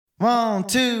1,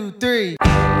 2, 3.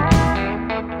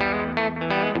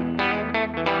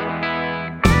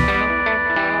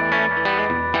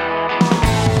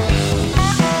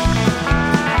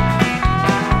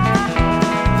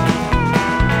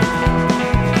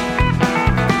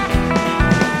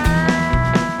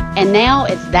 And now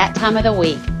it's that time of the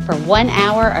week for 1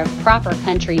 hour of proper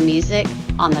country music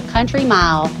on the Country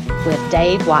Mile with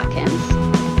Dave Watkins.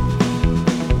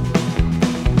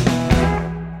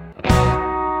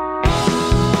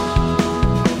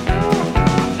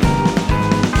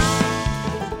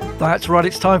 That's right,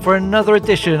 it's time for another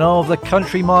edition of the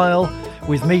Country Mile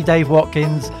with me, Dave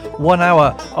Watkins. 1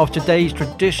 hour of today's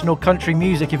traditional country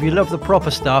music. If you love the proper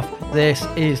stuff, this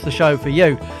is the show for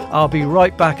you. I'll be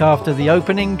right back after the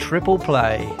opening triple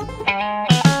play.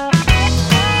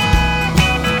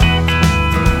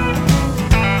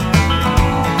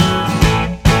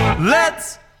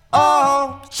 Let's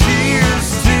all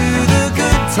cheers to the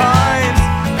good times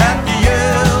at the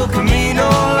El Camino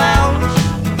Lounge.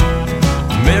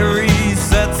 Mary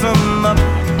sets them up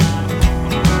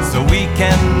so we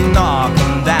can knock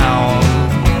them down.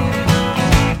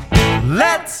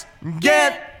 Let's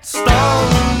get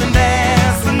stoned and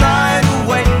dance the night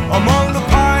away among the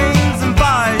pines and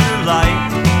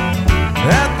firelight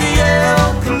at the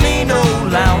El Camino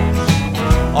Lounge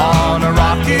on a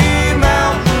Rocky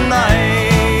Mountain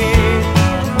night.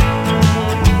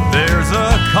 There's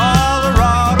a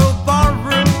Colorado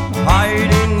barroom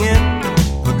hiding in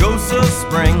Pagosa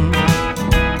Spring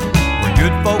where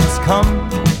good folks come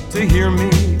to hear me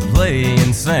play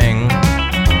and sing.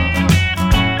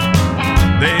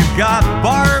 They've got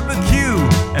barbecue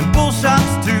and bull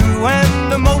shots too,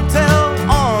 and a motel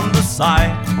on the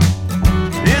side.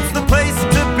 It's the place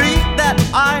to be that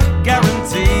I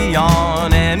guarantee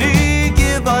on any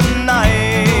given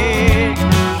night.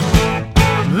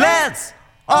 Let's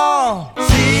all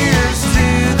cheers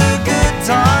to the good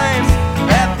times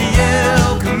at the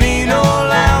El Camino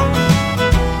Lounge.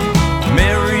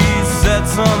 Mary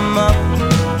sets them up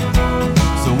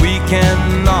so we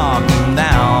can knock them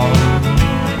down.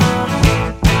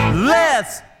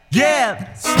 Let's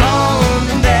get stoned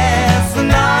and dance the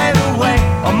night away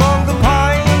among the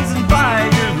pines and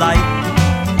firelight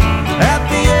at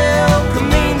the El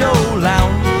Camino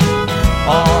Lounge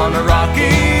on a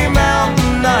Rocky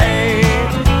Mountain night.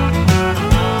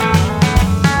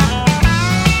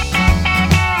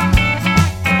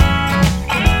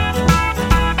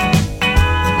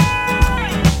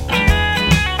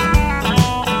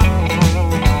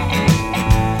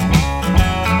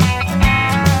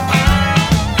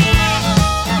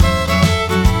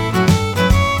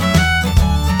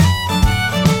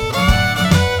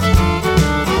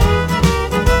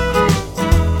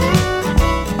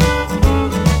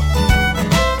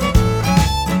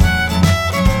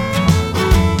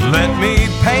 Let me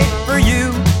paint for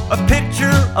you a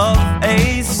picture of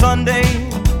a Sunday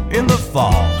in the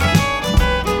fall.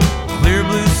 Clear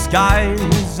blue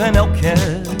skies and elk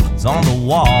heads on the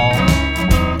wall.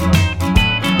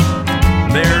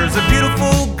 There's a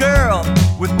beautiful girl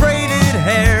with braided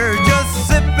hair just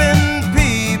sipping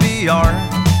PBR.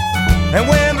 And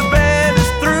when the band is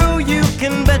through, you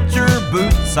can bet your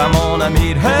boots I'm gonna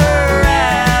meet her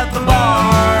at the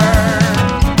bar.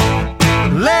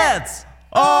 Let's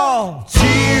all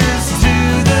cheers to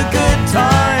the good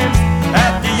times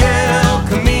at the El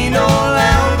Camino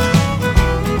Lounge.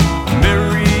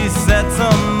 Mary sets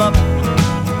them up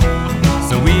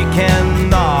so we can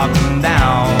knock them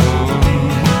down.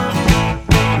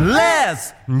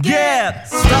 Let's get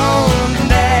stoned and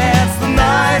dance the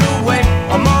night away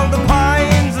among the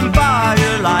pines and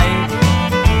firelight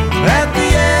at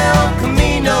the El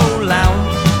Camino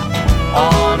Lounge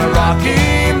on a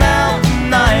Rocky Mountain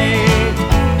night.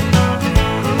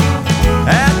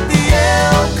 At the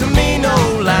El Camino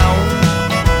Lounge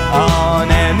on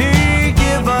any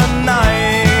given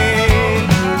night.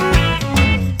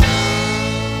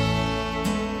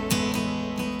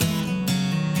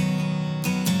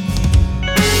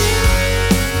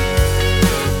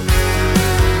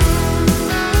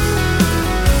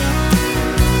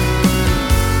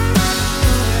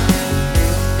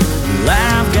 Well,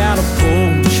 I've got a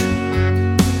porch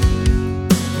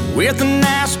with a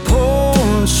nice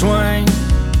porch swing,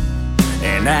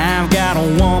 and I've got a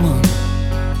woman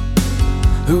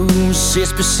who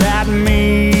sits beside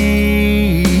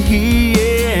me,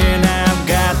 and I've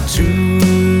got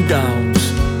 2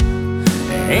 dogs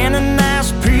and a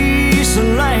nice piece of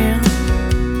land.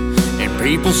 And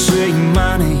people say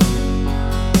money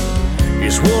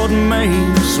is what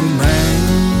makes a man.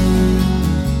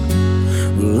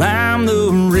 Well, I'm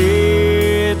the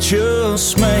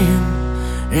richest man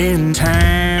in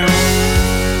town.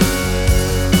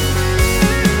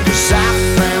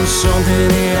 something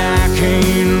that I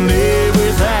can't live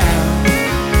without.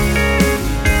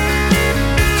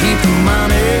 Keep the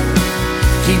money,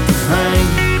 keep the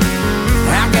fame.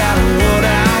 I got what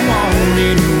I want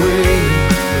anyway.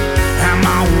 I'm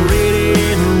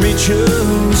already the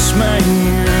richest man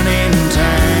in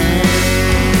town.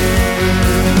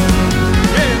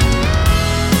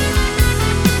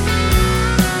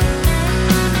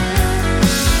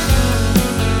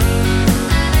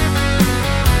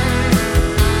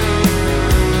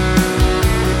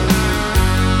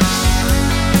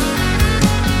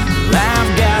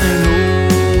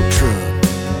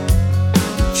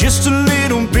 Just a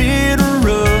little bit of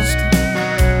rust.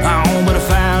 Oh, but it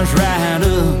fires right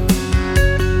up.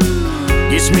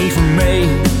 Gets me from A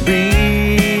to B.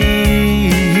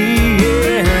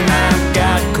 Yeah, and I've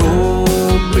got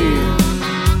cold beer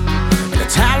and a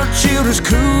Tyler Childers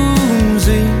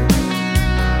koozie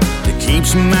that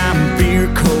keeps my beer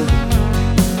cold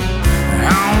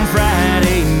on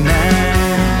Friday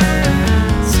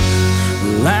nights.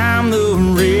 Well, I'm the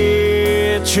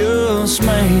richest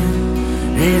man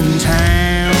in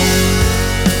town,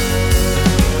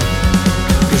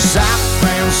 'cause I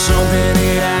found something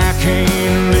that I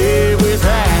can't live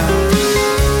without.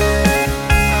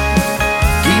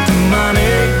 Keep the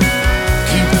money,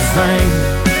 keep the fame.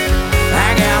 I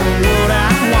got what I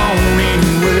want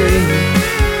anyway.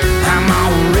 I'm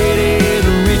already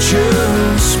the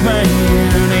richest man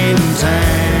in town.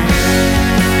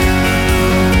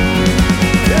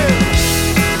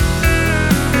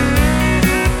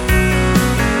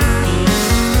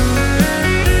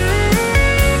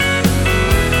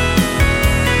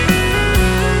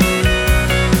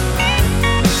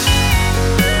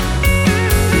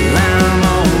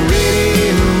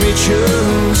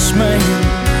 Man,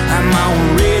 I'm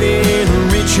already the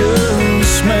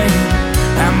richest man.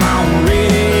 I'm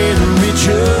already the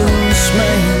richest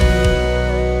man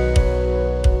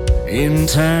in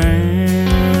town.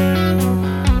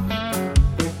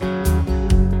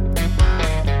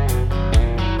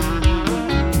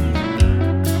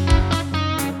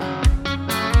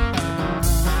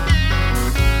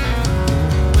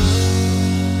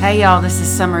 Hey y'all, this is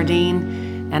Summer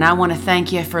Dean, and I want to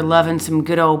thank you for loving some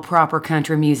good old proper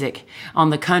country music on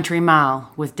the Country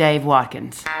Mile with Dave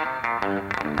Watkins.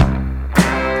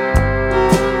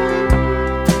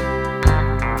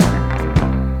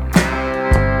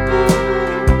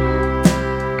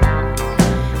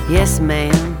 Yes,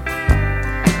 ma'am.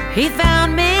 He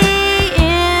found me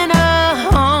in a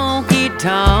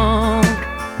honky-tonk,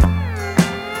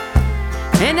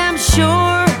 and I'm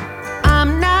sure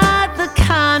I'm not the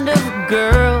kind of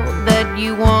girl that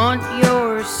you want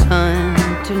your son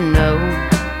to know.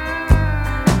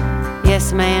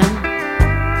 Yes, ma'am.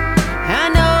 I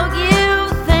know you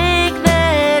think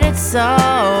that it's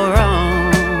all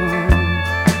wrong,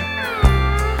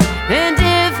 and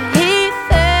if he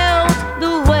felt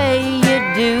the way you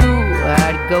do,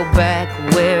 I'd go back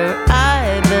where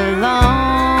I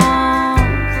belong.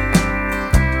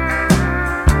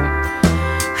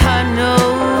 I know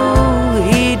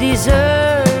he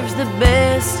deserves the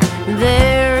best.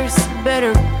 There's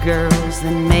better girls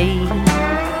than me.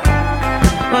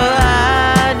 Well,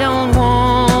 I don't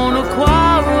want to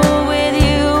quarrel with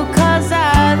you, 'cause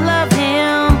I love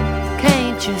him,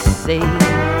 can't you see?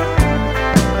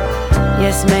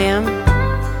 Yes, ma'am.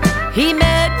 He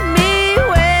met me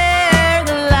where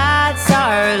the lights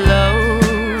are low,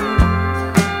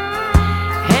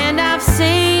 and I've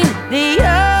seen the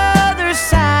other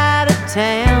side of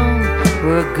town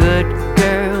where a good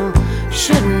girl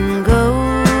shouldn't go.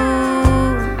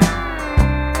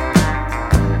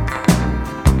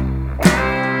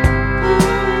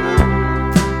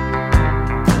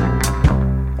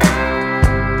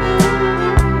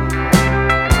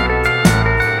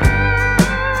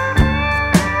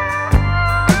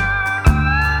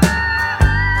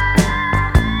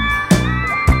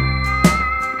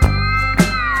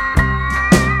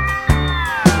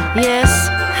 Yes,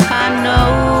 I know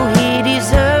he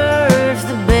deserves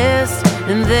the best,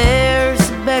 and there's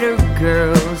better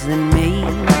girls than me.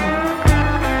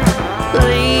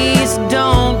 Please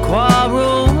don't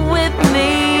quarrel with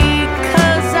me,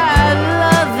 'cause I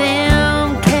love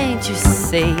him, can't you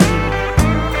see?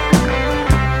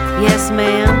 Yes,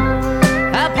 ma'am.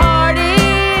 I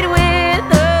partied with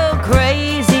a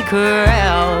crazy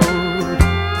crowd,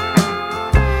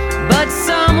 but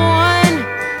someone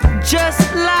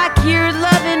just like your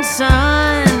loving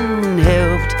son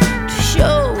helped to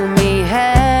show me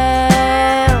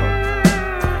how.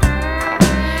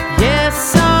 Yes,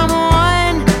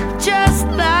 someone just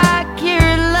like your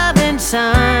loving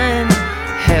son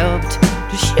helped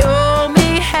to show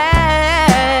me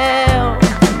how.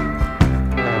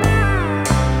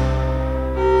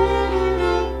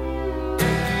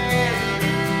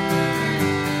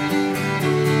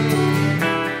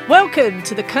 Welcome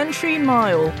to the Country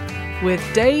Mile with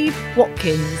Dave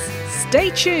Watkins. Stay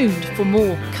tuned for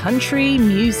more country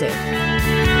music.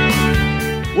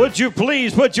 Would you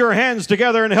please put your hands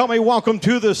together and help me welcome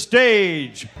to the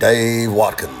stage Dave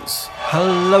Watkins.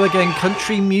 Hello again,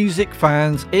 country music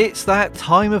fans. It's that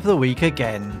time of the week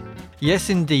again. Yes,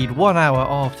 indeed, 1 hour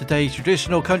of today's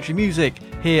traditional country music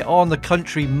here on the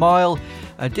Country Mile,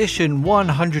 edition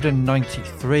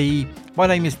 193. My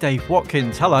name is Dave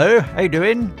Watkins. Hello, how you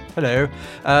doing? Hello.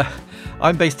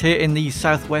 I'm based here in the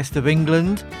southwest of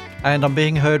England, and I'm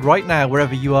being heard right now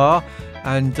wherever you are.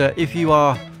 And if you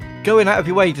are going out of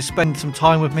your way to spend some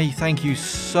time with me, thank you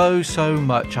so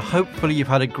much. Hopefully you've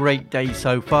had a great day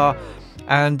so far,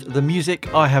 and the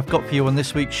music I have got for you on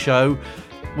this week's show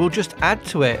will just add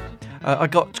to it. I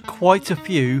got quite a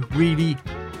few really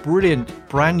brilliant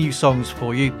brand new songs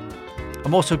for you.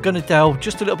 I'm also going to delve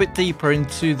just a little bit deeper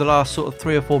into the last sort of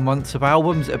 3 or 4 months of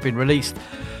albums that have been released,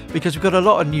 because we've got a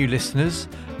lot of new listeners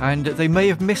and they may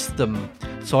have missed them.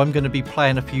 So I'm going to be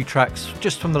playing a few tracks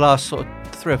just from the last sort of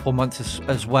 3 or 4 months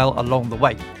as well along the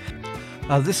way.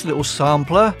 This little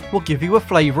sampler will give you a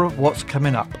flavour of what's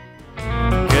coming up.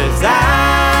 'Cause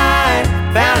I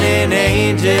found an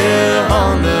angel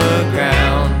on the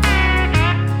ground.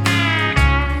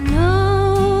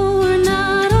 No, we're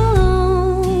not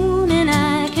alone, and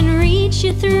I can reach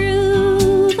you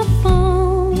through the phone.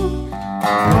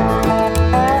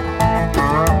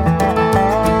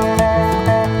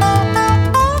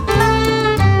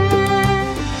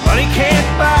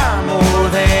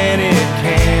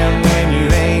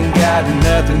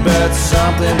 Nothing but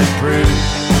something to prove.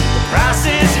 The price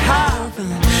is high.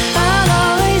 I'll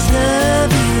always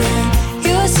love you, and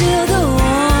you're still the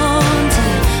one to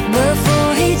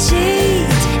before he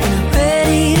cheats, and I'm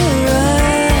ready to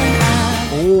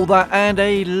run. All that and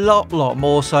a lot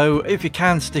more. So if you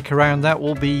can stick around, that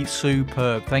will be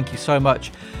superb. Thank you so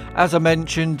much. As I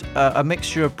mentioned, a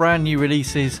mixture of brand new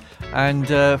releases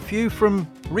and a few from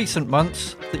recent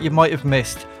months that you might have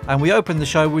missed. And we opened the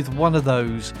show with one of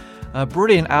those. A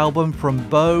brilliant album from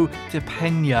Bo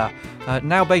DePena,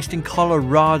 now based in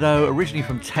Colorado, originally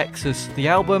from Texas. The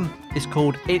album is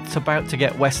called It's About to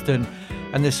Get Western,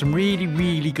 and there's some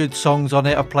really good songs on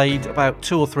it. I played about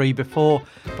 2 or 3 before,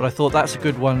 but I thought that's a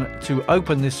good one to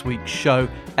open this week's show,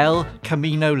 El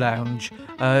Camino Lounge.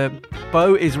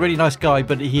 Bo is a really nice guy,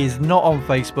 but he is not on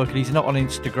Facebook and he's not on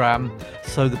Instagram,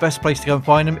 so the best place to go and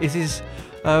find him is his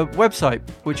website,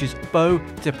 which is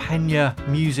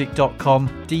bodepenamusic.com,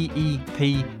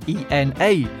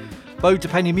 DEPENA,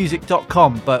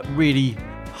 bodepenamusic.com. But really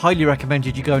highly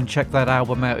recommended you go and check that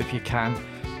album out if you can.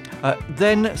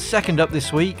 Then second up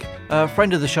this week, a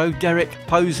friend of the show, Derek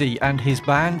Posey, and his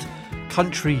band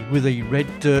Country with a Red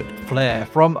Dirt Flair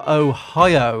from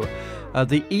Ohio.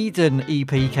 The Eden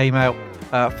EP came out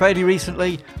fairly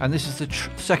recently, and this is the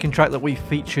second track that we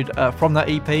featured from that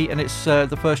EP, and it's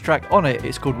the first track on it.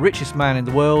 It's called Richest Man in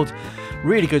the World.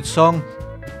 Really good song.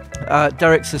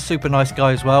 Derek's a super nice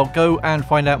guy as well. Go and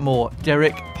find out more.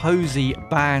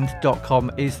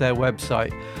 DerekPoseyBand.com is their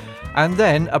website. And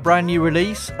then a brand new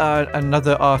release,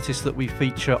 another artist that we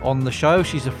feature on the show.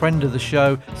 She's a friend of the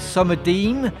show, Summer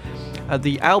Dean.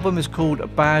 The album is called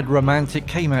Bad Romantic,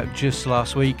 came out just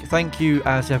last week. Thank you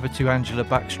as ever to Angela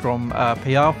Backstrom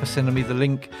PR for sending me the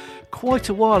link quite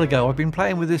a while ago. I've been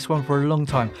playing with this one for a long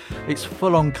time. It's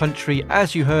full on country,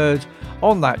 as you heard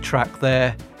on that track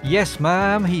there. Yes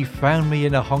ma'am, he found me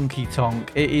in a honky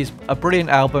tonk. It is a brilliant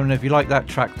album, and if you like that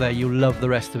track there, you'll love the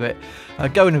rest of it.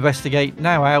 Go and investigate,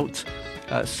 now out.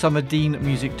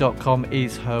 SummerDeanMusic.com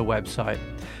is her website.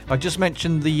 I just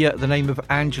mentioned the name of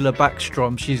Angela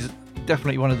Backstrom. She's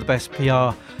definitely one of the best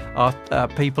PR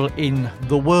people in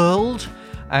the world,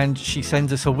 and she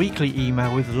sends us a weekly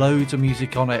email with loads of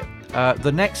music on it.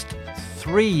 The next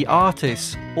 3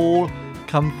 artists all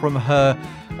come from her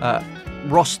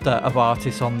roster of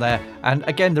artists on there, and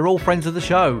again, they're all friends of the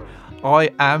show. I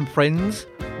am friends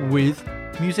with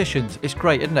musicians. It's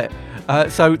great, isn't it?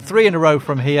 So 3 in a row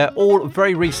from here, all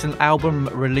very recent album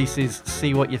releases.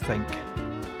 See what you think.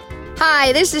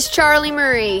 Hi, this is Charlie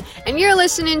Marie, and you're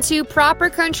listening to Proper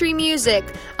Country Music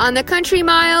on the Country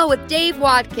Mile with Dave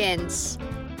Watkins.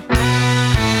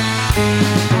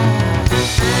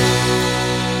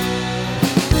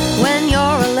 When you're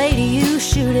a lady, you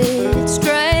shoot it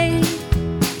straight.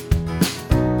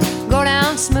 Go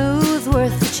down smooth,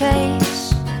 worth the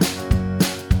chase.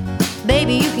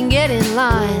 Baby, you can get in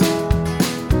line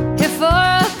here for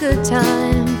a good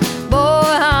time. Boy,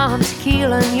 I'm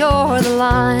tequila and you're the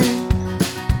line.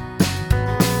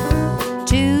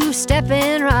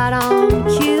 Two-stepping right on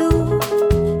cue.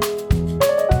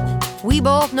 We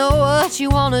both know what you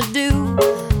wanna do.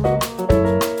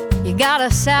 got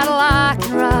a saddle I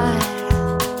can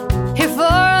ride. Here for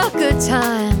a good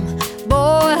time.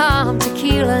 Boy, I'm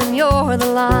tequila and you're the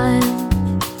lime.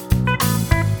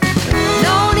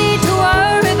 No need to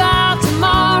worry about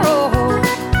tomorrow.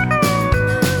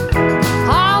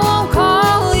 I won't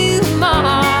call you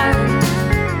mine.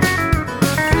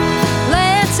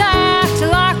 Let's act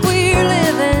like we're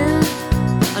living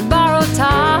on borrowed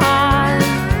time.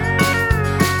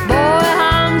 Boy,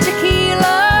 I'm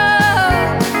tequila,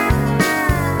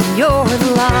 you're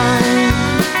the lime.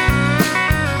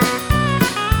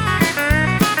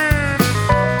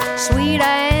 Sweet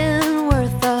and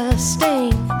worth a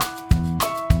sting.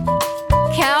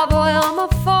 Cowboy, I'm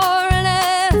up for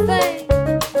anything.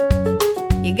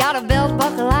 You got a belt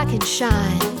buckle I can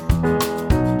shine.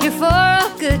 Here for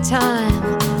a good time.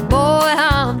 Boy,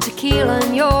 I'm tequila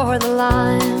and you're the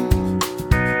lime.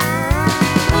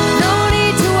 No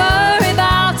need to worry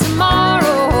about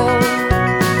tomorrow.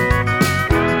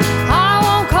 I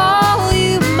won't call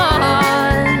you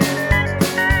mine.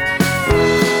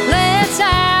 Let's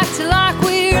act like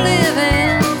we're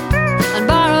living on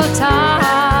borrowed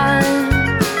time.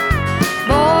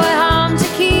 Boy, I'm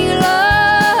tequila,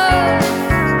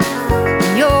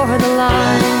 and you're the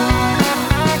lime.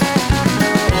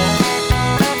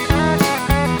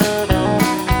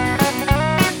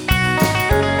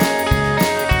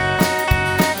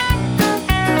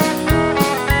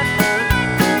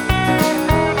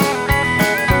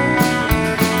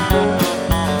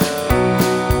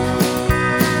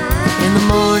 In the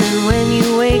morning when you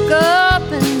wake up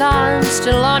and I'm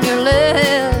still on your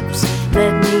lips,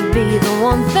 let me be the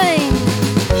one thing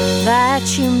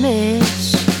that you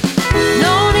miss.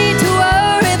 No need to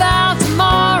worry about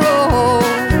tomorrow.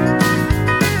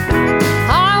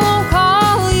 I won't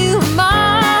call you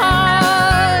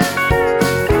mine.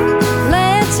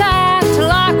 Let's act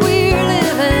like we're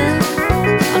living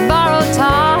on borrowed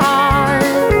time.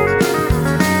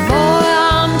 Boy,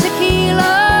 I'm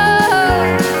tequila,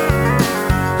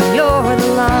 you're the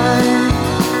lime.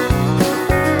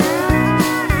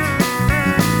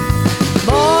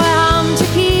 Boy, I'm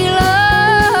tequila,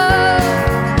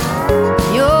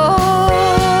 you're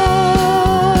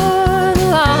the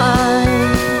lime.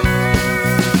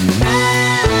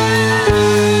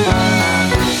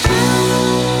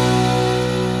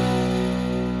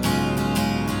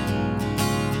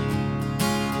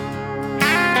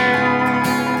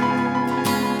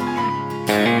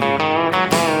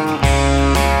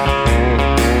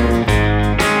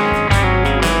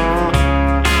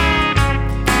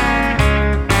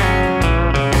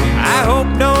 I hope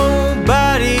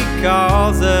nobody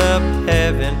calls up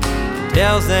heaven,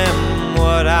 tells them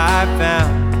what I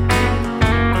found.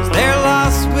 'Cause their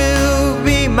loss will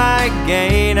be my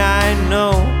gain, I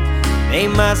know. They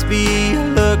must be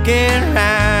looking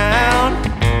round.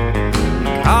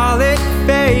 Call it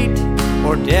fate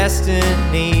or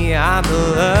destiny, I'm the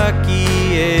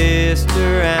luckiest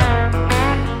around.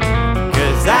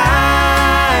 'Cause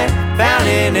I found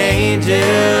an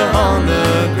angel on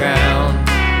the ground.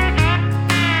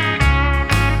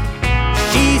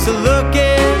 She's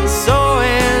looking so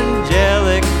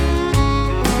angelic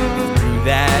through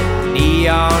that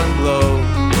neon glow.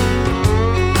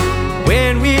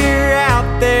 When we're out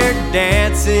there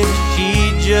dancing, she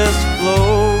just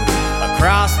floats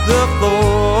across the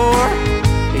floor.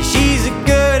 She's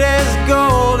good as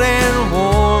gold and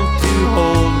warm to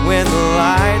hold when the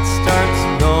light starts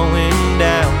going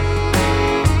down.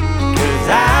 'Cause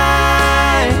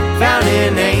I found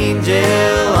an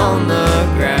angel on the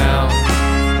ground.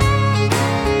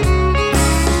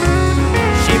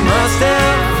 She must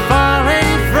have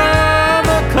fallen from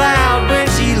a cloud when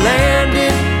she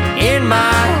landed in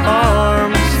my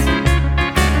arms.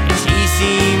 And she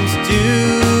seems to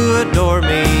adore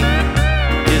me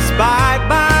despite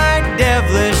my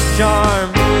devilish charm.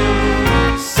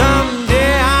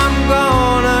 Someday I'm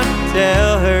gonna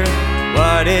tell her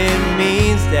what it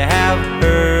means to have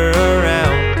her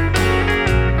around.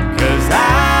 'Cause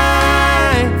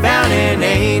I found an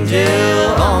angel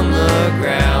on the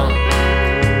ground.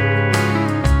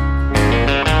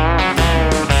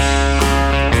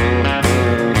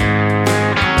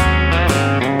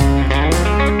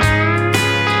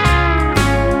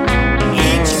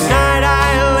 Each night I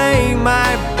lay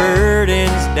my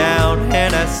burdens down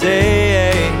and I say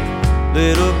a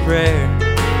little prayer.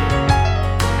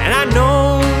 And I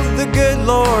know the good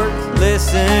Lord's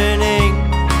listening,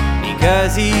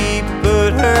 because He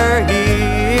put her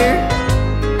here.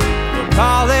 We'll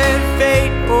call it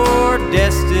fate or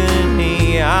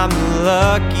destiny, I'm the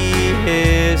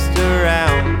luckiest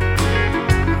around.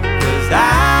 'Cause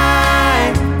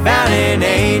I found an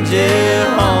angel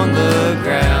on the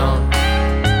ground.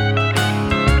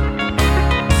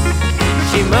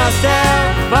 must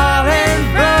have fallen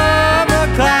from a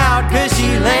cloud, 'cause she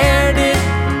landed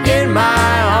in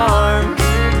my arms.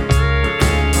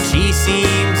 She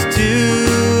seems to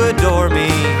adore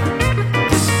me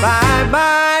despite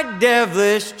my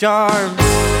devilish charms.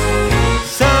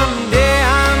 Someday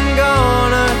I'm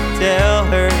gonna tell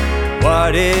her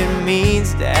what it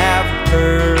means to have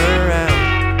her around.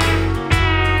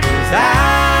 'Cause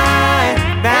I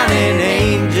found an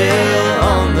angel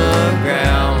on the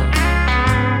ground.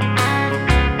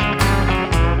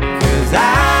 'Cause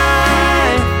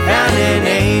I found an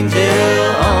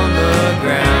angel on the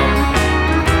ground.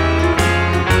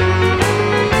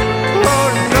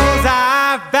 Lord knows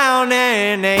I found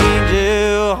an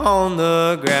angel on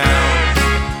the ground.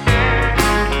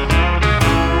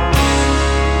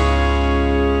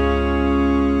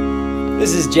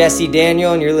 This is Jesse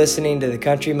Daniel, and you're listening to The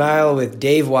Country Mile with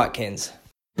Dave Watkins.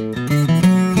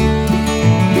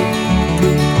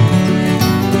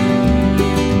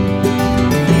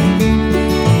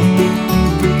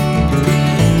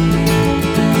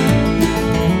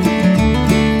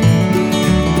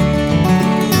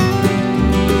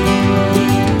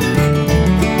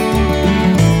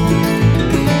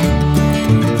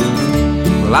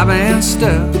 Well, I've been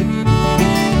stuck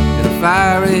in a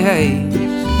fiery haze,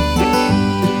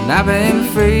 and I've been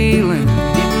feeling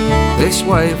this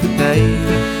way for days.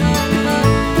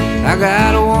 I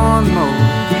got one more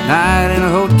night in a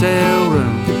hotel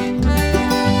room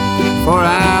before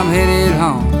I'm headed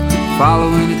home,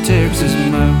 following the Texas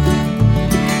moon.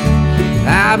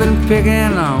 I've been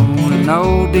picking on an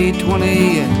old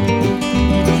D28.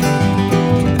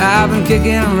 I've been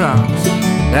kicking rocks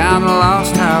down the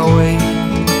lost highway.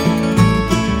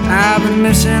 I've been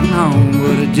missing home,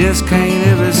 but I just can't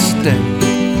ever stay.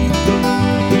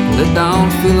 Well, it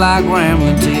don't feel like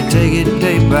rambling till you take it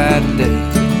day by day.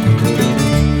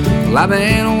 Well, I've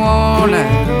been worn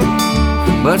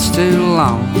out, but it's too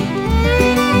long,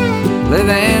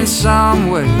 living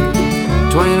somewhere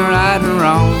between right and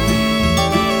wrong.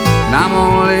 And I'm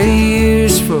only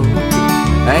useful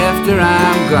after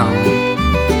I'm gone.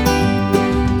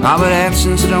 Oh, but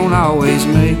absence don't always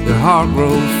make the heart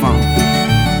grow fond.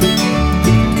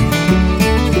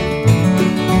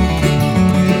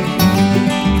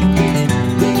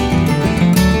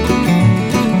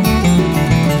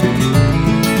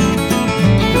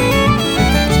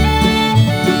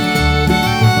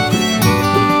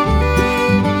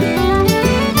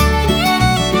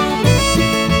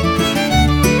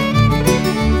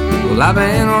 Well, I've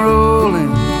been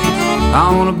rolling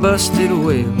on a busted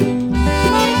wheel.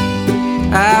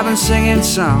 I've been singing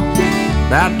songs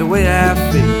about the way I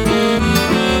feel.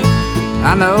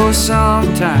 I know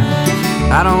sometimes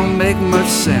I don't make much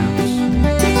sense,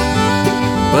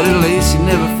 but at least you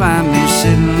never find me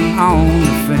sitting on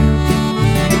the fence.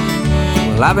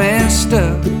 Well, I've been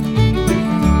stuck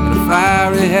in a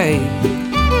fiery haze,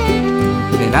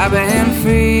 and I've been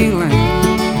feeling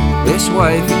this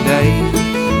way for days.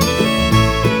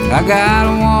 I got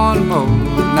one more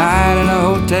night in a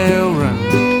hotel room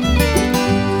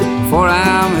before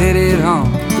I'm headed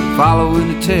home, following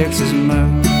the Texas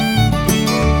moon.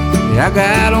 Yeah, I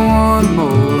got one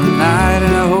more night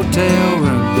in a hotel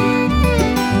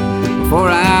room before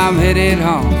I'm headed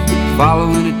home,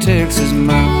 following the Texas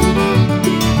moon.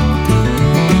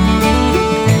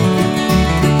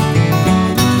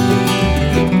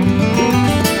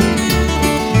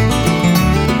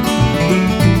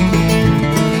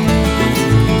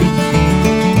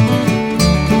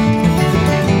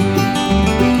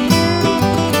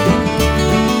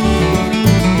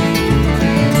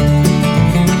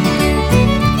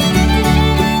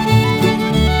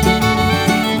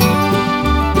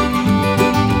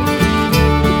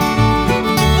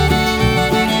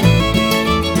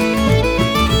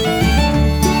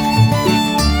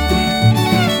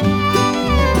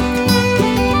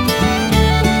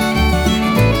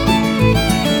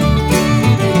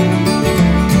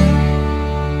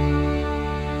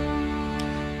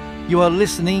 You are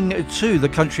listening to The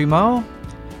Country Mile,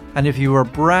 and if you are a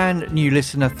brand new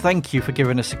listener, thank you for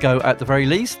giving us a go at the very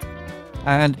least.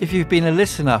 And if you've been a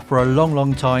listener for a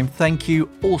long time, thank you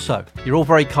also. You're all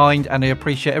very kind, and I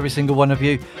appreciate every single one of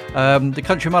you. The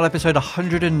Country Mile episode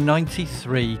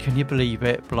 193, can you believe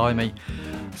it? Blimey.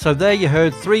 So there you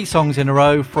heard 3 songs in a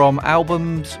row from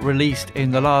albums released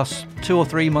in the last 2 or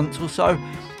 3 months or so,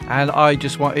 and I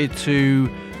just wanted to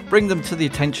bring them to the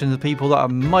attention of the people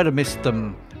that might have missed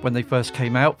them when they first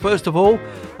came out. First of all,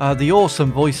 the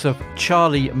awesome voice of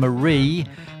Charlie Marie.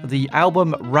 The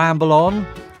album Ramble On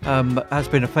has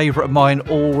been a favourite of mine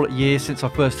all year since I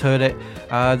first heard it.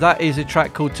 That is a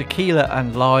track called Tequila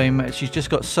and Lime. She's just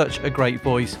got such a great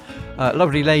voice.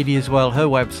 Lovely lady as well, her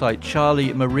website,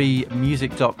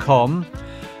 charliemariemusic.com.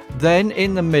 Then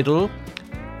in the middle,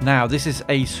 now this is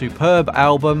a superb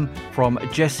album from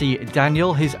Jesse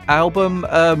Daniel. His album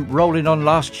Rolling On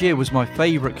last year was my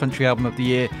favourite country album of the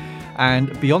year,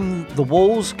 and Beyond the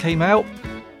Walls came out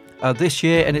this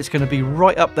year, and it's going to be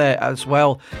right up there as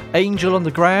well. Angel on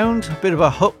the Ground, a bit of a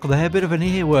hook there, a bit of an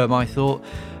earworm, I thought.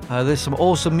 There's some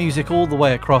awesome music all the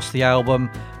way across the album.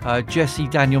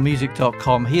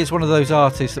 JesseDanielmusic.com. He is one of those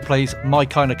artists that plays my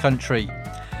kind of country,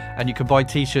 and you can buy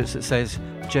t-shirts that says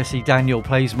Jesse Daniel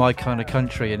plays my kind of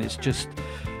country, and it's just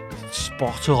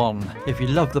spot on. If you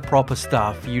love the proper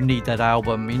stuff, you need that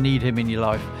album, you need him in your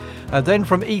life. Then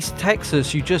from East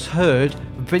Texas, you just heard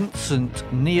Vincent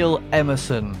Neil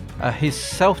Emerson. His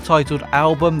self-titled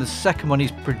album, the second one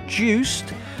he's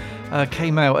produced,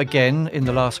 came out again in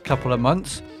the last couple of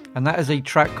months, and that is a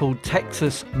track called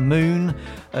Texas Moon.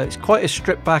 It's quite a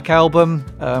stripped-back album,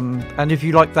 and if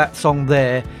you like that song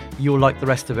there, you'll like the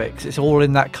rest of it, 'cause it's all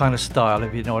in that kind of style,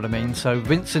 if you know what I mean. So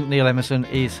Vincent Neil Emerson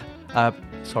is...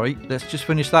 sorry, let's just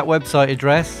finish that website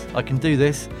address. I can do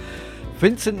this.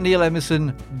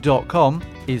 VincentNeilEmerson.com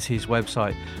is his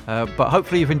website. But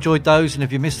hopefully you've enjoyed those, and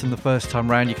if you missed them the first time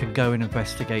round, you can go and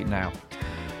investigate now.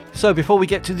 So before we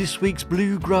get to this week's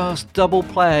Bluegrass Double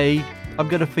Play, I'm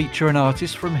going to feature an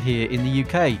artist from here in the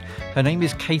UK. Her name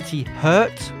is Katie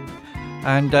Hurt,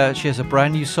 and she has a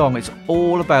brand new song. It's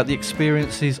all about the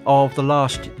experiences of the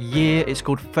last year. It's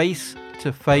called Face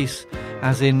to Face,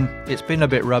 as in it's been a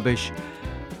bit rubbish,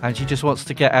 and she just wants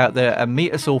to get out there and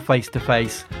meet us all face to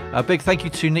face. A big thank you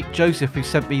to Nick Joseph, who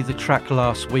sent me the track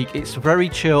last week. It's very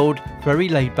chilled, very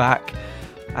laid back,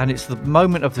 and it's the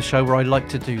moment of the show where I like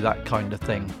to do that kind of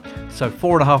thing. So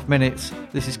 4.5 minutes,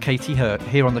 this is Katie Hurt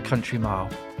here on the Country Mile.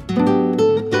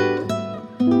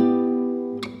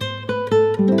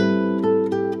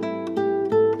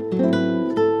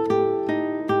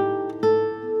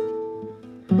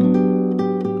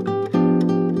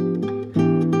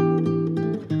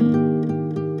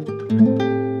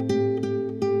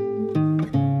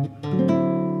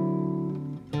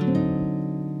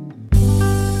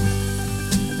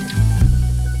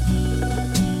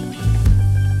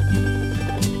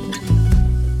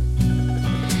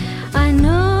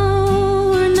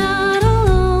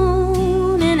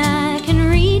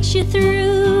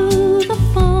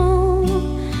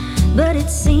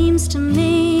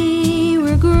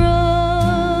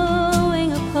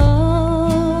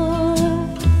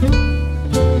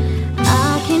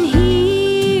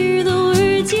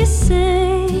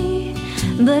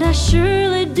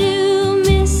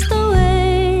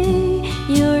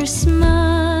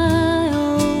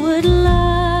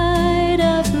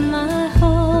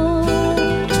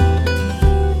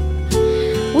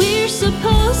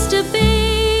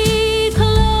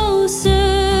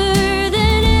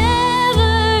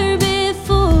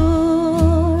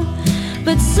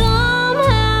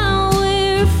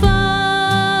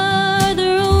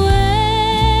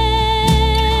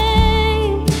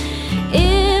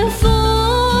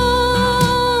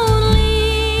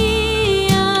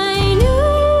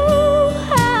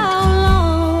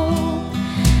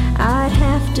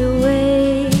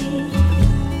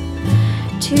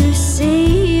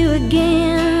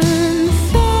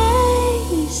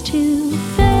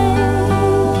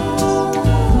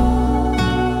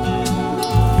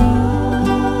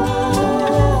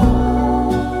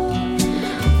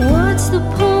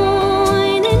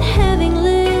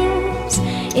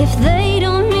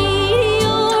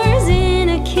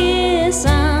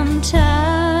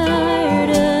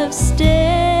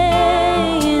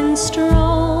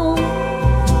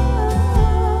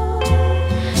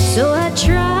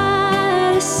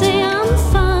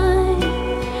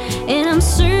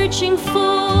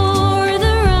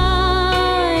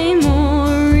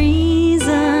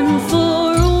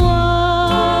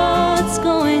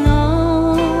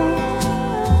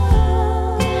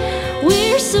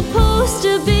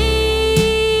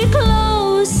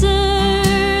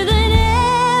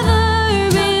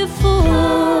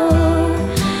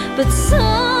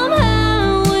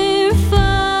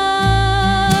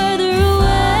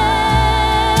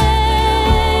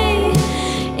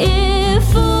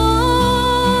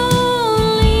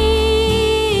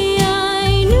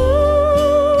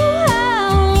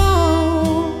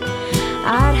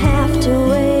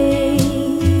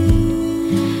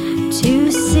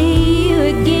 To see you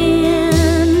again.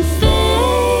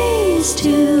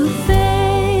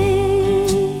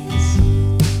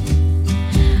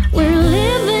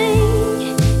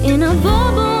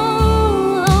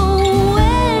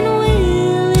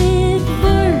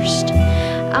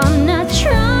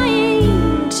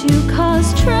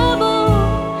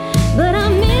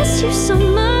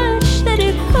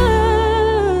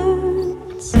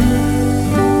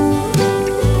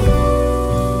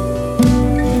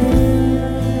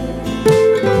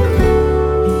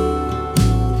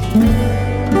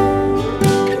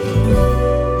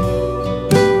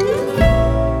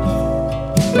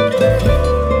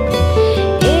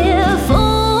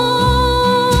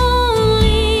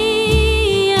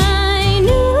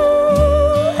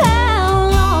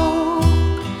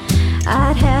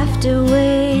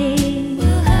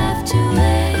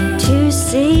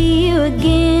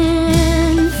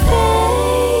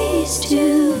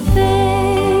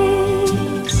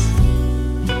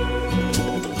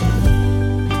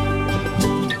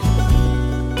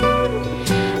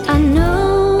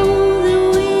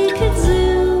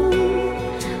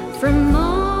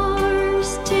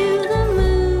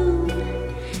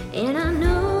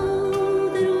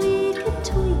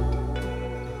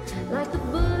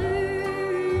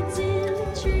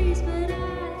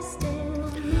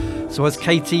 So as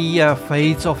Katie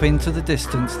fades off into the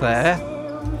distance there,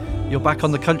 you're back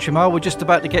on the Country Mile. We're just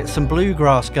about to get some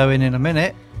bluegrass going in a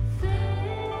minute.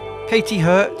 Katie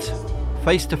Hurt,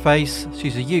 Face to Face.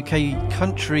 She's a UK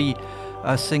country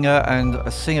singer and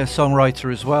a singer-songwriter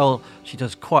as well. She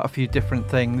does quite a few different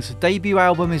things. Debut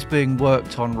album is being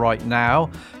worked on right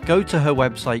now. Go to her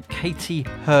website,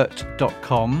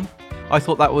 katiehurt.com. I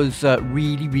thought that was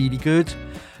really, really good.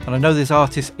 And I know there's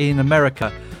artists in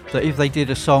America that if they did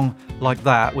a song like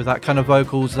that with that kind of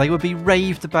vocals, they would be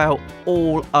raved about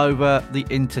all over the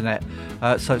internet.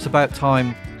 So it's about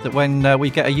time that when we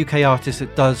get a UK artist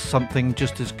that does something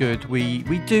just as good, we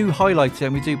do highlight it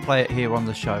and we do play it here on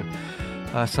the show.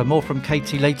 So more from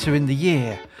Katie later in the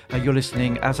year. You're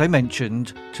listening, as I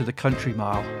mentioned, to the Country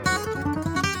Mile.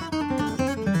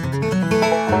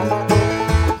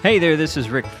 Hey there, this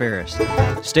is Rick Ferris.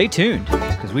 Stay tuned,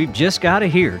 because we've just got to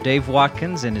hear Dave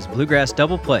Watkins and his Bluegrass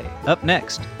Double Play up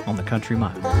next on the Country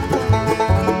Mile.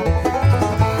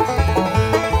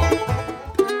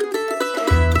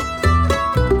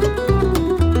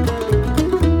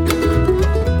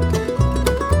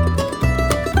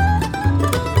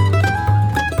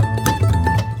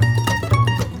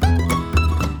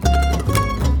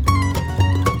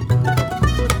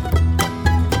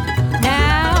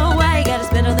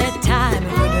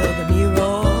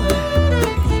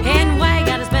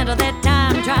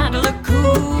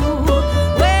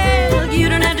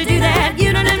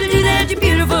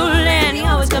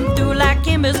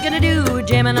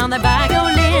 On the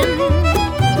violin.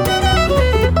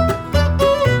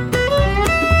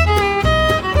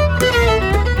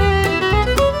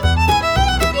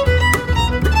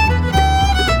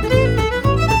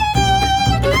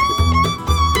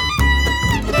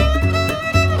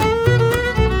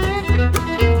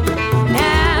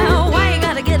 Now, why you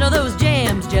gotta get all those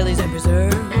jams, jellies, and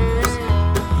preserves?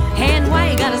 And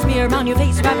why you gotta smear them on your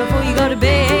face right before you go to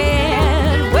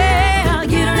bed? Well,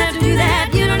 you don't have to do that.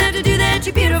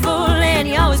 You're beautiful, and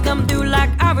you always come through like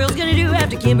Arvel's gonna do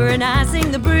after Kimber and I sing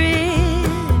the bridge.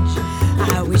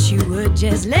 I wish you would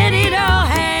just let it all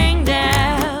hang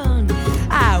down.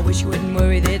 I wish you wouldn't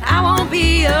worry that I won't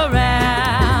be around.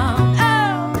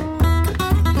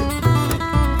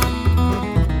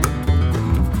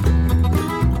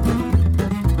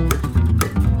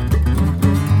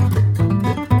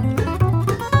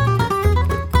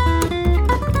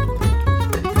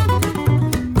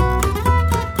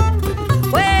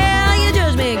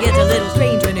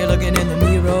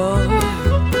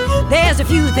 There's a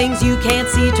few things you can't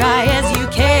see, try as you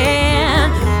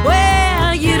can.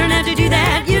 Well, you don't have to do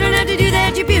that, you don't have to do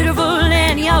that. You're beautiful,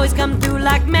 and you always come through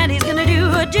like Maddie's gonna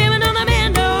do, jamming on the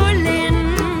mandolin.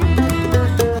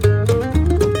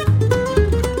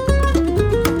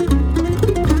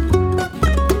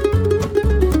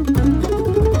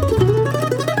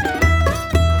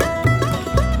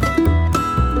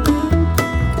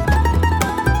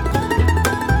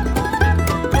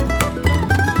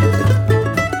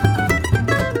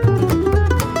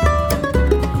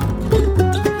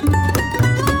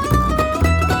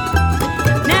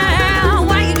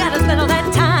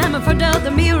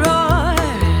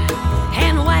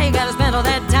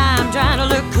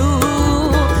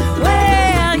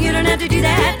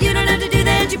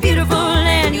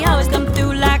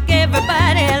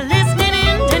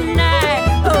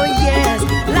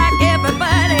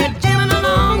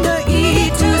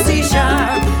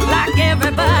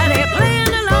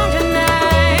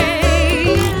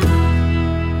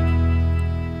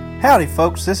 Howdy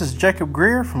folks, this is Jacob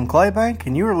Greer from Claybank,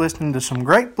 and you are listening to some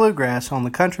great bluegrass on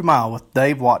the Country Mile with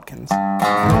Dave Watkins.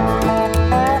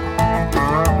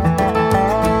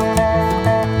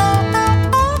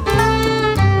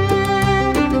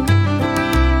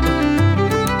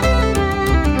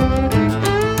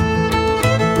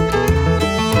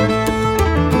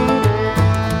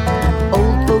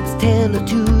 Old folks tell of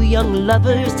two young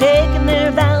lovers taking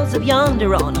their vows up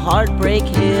yonder on Heartbreak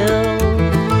Hill.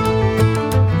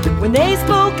 When they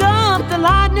spoke up, the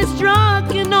lightning struck,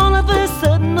 and all of a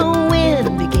sudden the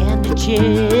wind began to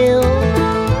chill.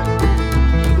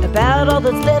 About all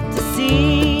that's left to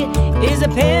see is a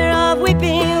pair of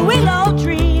weeping willow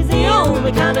trees, the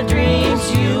only kind of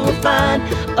dreams you'll find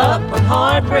up on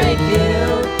Heartbreak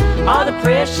Hill are the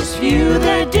precious few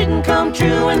that didn't come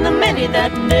true and the many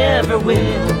that never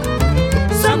will.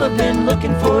 Some have been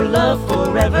looking for love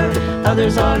forever,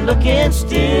 others are looking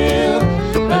still,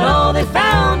 but all they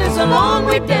found is a long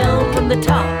way down from the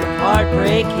top of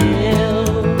Heartbreak Hill.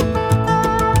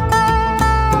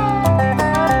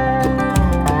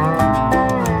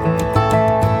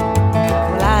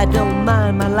 Well, I don't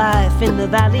mind my life in the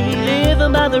valley.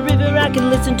 Living by the river, I can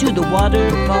listen to the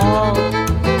waterfall.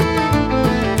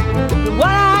 But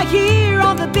what I hear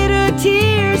are the bitter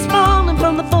tears falling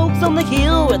from the folks on the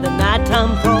hill where the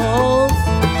nighttime falls.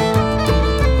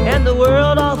 And the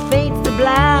world all fades to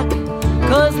black,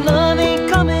 'cause love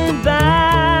ain't coming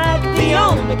back. The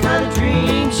only kind of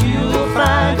dreams you'll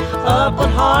find up on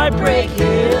Heartbreak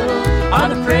Hill are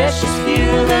the precious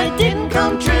few that didn't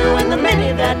come true and the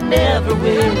many that never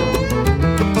will.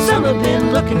 Some have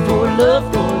been looking for love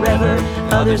forever,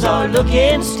 others are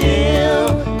looking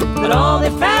still. But all they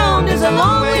found is a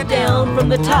long way down from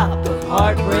the top of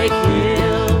Heartbreak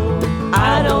Hill.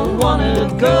 I don't wanna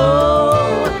go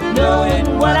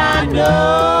knowing what I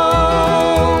know.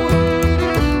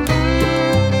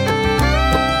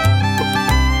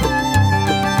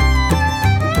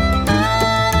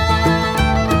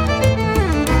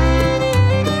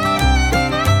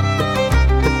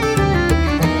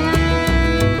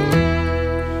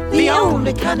 The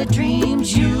only kind of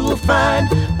dreams you'll find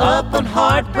up on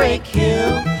Heartbreak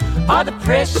Hill are the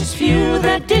precious few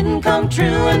that didn't come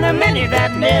true and the many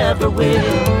that never will.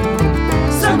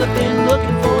 Some have been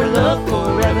looking for love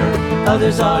forever,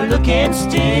 others are looking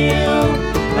still.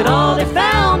 But all they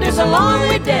found is a long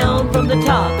way down from the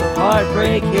top of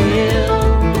Heartbreak Hill.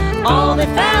 All they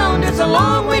found is a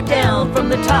long way down from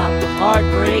the top of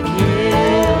Heartbreak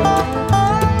Hill.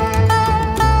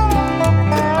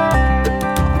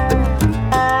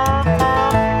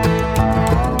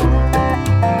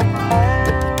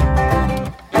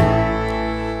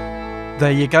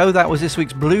 There you go, that was this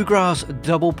week's Bluegrass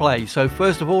Double Play. So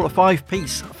first of all, a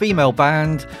 5-piece female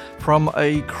band from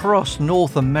across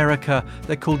North America.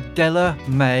 They're called Della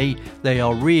Mae. They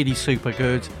are really super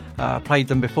good. Played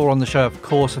them before on the show, of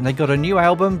course, and they got a new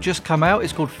album just come out.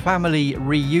 It's called Family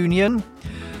Reunion,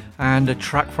 and a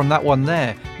track from that one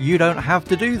there, You Don't Have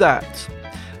to Do That.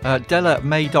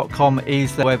 DellaMae.com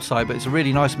is their website, but it's a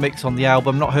really nice mix on the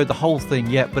album. Not heard the whole thing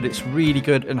yet, but it's really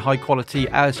good and high quality,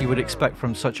 as you would expect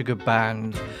from such a good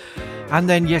band. And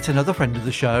then yet another friend of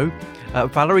the show,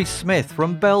 Valerie Smith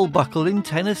from Bell Buckle in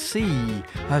Tennessee.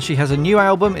 She has a new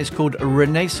album. It's called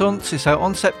Renaissance. It's out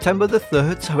on September the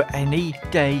 3rd, so any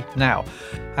day now.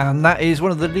 And that is one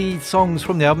of the lead songs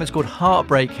from the album. It's called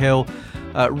Heartbreak Hill.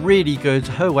 Really good.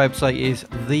 Her website is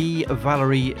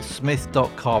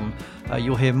thevалeriesmith.com.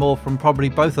 You'll hear more from probably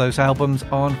both those albums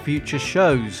on future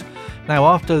shows. Now,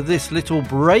 after this little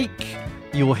break,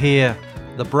 you'll hear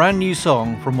the brand new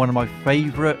song from one of my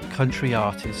favourite country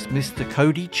artists, Mr.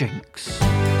 Cody Jinks.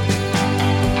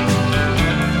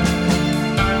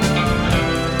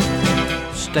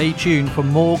 Stay tuned for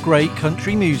more great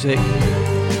country music.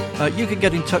 You can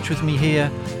get in touch with me here,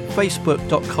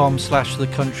 facebook.com/The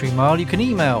Country Mile. You can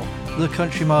email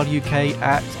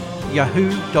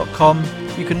thecountrymileuk@yahoo.com.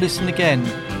 You can listen again,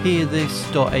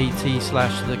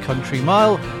 hearthis.at/The Country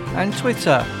Mile, and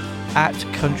Twitter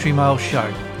 @Country Mile Show.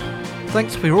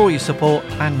 Thanks for all your support,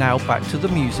 and now back to the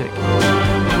music.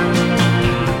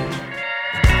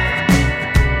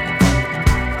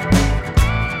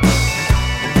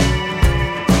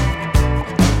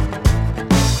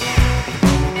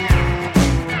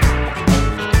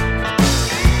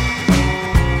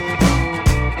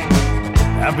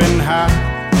 I've been high,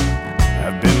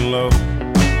 I've been low,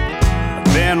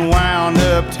 I've been wound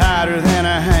up tighter than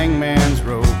a hangman's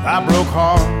rope. I broke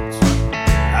hearts,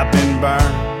 I've been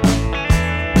burned,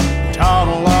 taught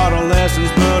a lot of lessons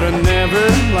but I never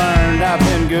learned. I've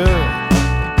been good,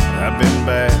 I've been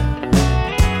bad,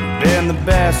 been the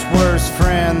best, worst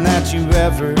friend that you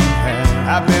ever had.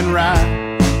 I've been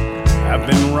right, I've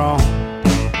been wrong,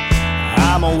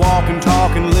 I'm a walking,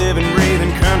 talking, living,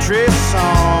 breathing country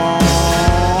song.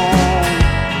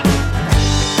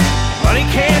 Money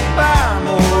can't buy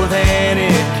more than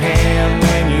it can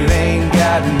when you ain't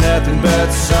got nothing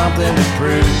but something to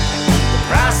prove. The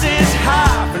price is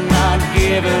high for not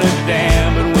giving a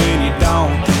damn, but when you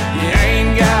don't, you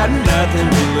ain't got nothing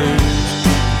to lose.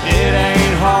 It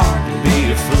ain't hard to be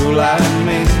a fool like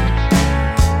me.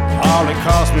 All it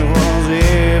cost me was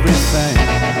everything.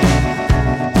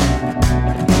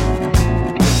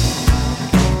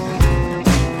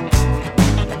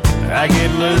 I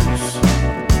get loose,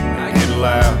 I get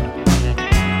loud,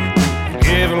 I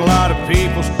give a lot of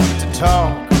people to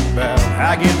talk about.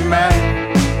 I get mad,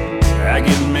 I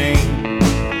get mean,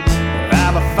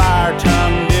 I'm a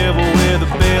fire-tongued devil with a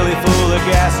belly full of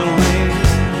gasoline.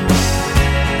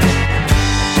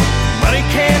 Money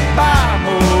can't buy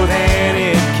more than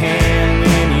it can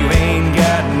when you ain't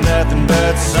got nothing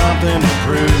but something to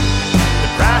prove. The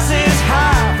price is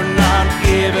high for not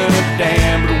giving a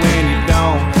damn, but when you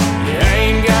don't, you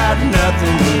ain't got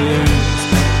nothing to lose.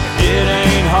 It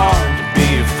ain't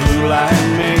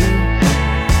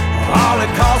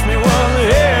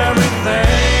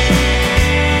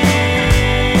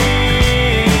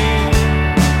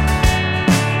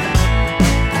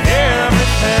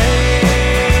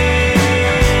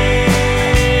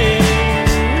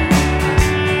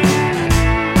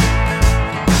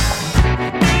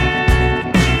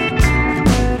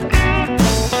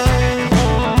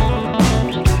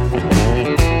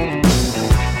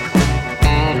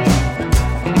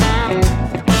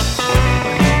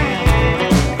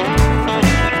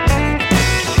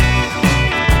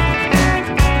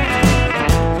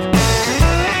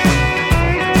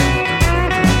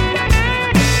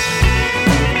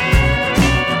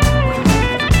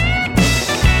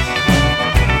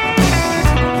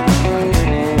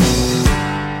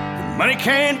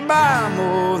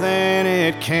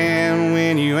it can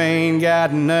when you ain't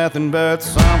got nothing but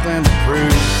something to prove.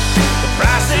 The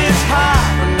price is high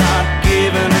for not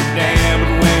giving a damn,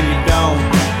 but when you don't,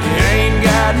 you ain't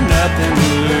got nothing to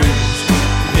lose.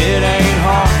 It ain't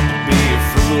hard to be a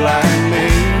fool like me.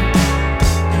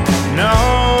 No,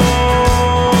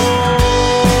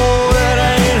 it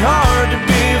ain't hard to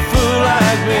be a fool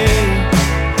like me.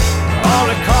 All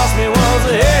it cost me was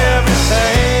everything.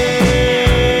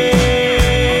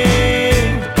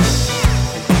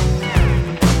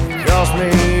 Cost me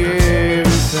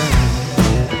everything.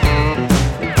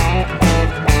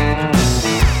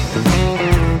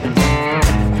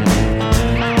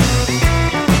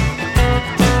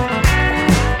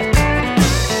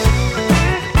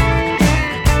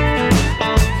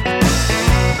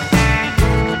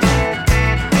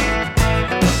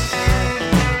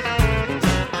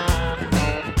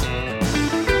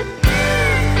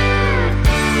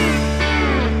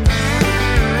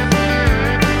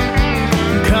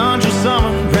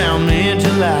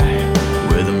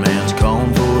 Where the man's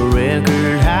calling for a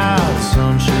record, how the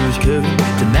sun sure is cooking.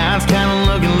 Tonight's kinda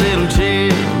looking a little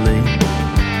chilly.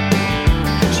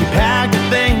 She packed her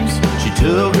things, she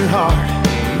took her heart,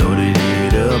 loaded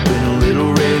it up in a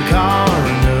little red car,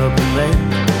 and up and left,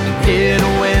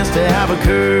 heading west to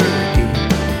Albuquerque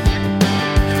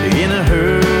in a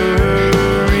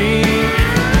hurry.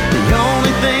 The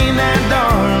only thing that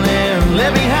darling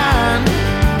left behind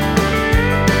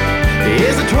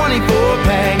is a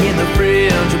 24-pack in the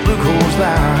fridge of Blue Coors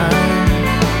Line.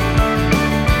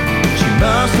 She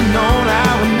must have known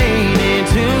I would need it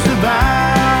to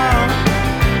survive.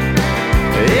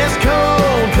 It's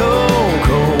cold, cold,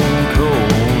 cold,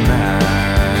 cold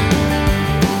night.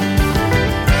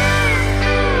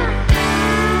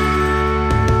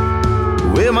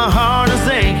 Well, my heart is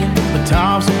aching, my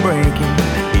tops are breaking.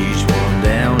 Each one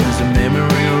down is a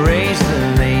memory erased.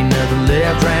 There ain't nothing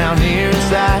left round here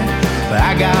inside. But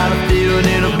I got a feeling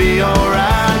it'll be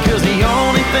alright, 'cause the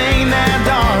only thing that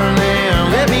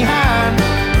darling left behind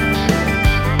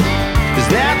is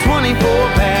that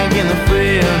 24-pack in the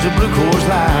fridge of Blue Coors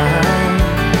Line.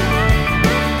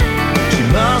 She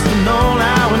must have known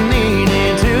I would need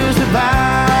it to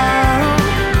survive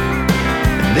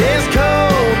this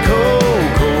cold, cold,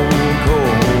 cold,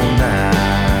 cold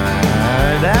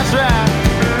night. That's right.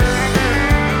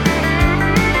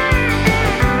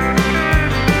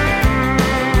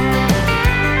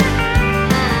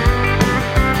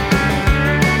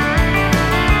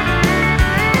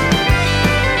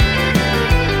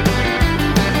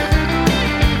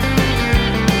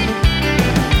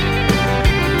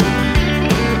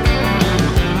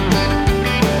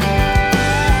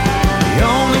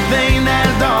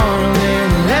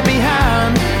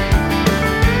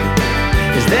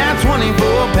 That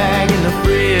 24-pack in the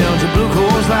fridge of Blue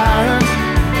Coors Light.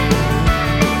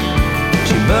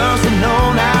 She must have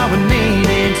known I would need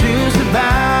it to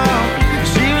survive.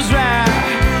 She was right.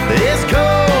 It's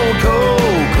cold,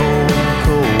 cold, cold,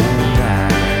 cold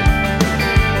night.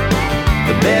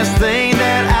 The best thing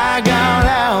that I got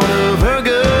out of her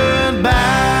goodbye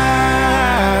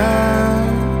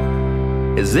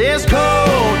is this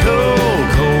cold, cold,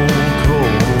 cold,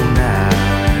 cold night.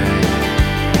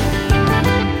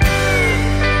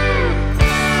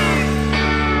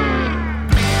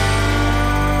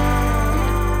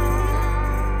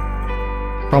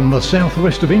 From the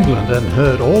southwest of England and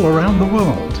heard all around the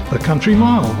world, The Country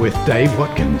Mile with Dave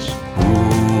Watkins.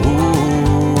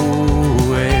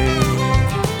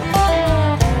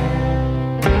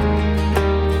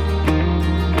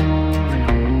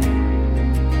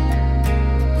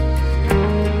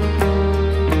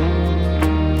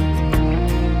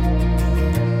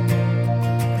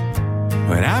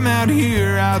 When I'm out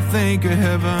here, I think of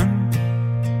heaven.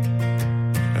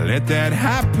 Let that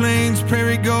high plains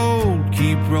prairie gold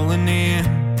keep rolling in.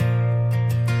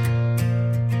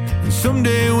 And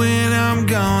someday when I'm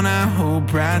gone, I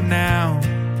hope right now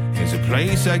there's a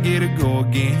place I get to go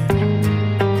again.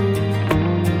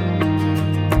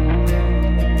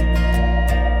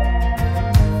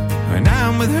 When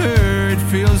I'm with her, it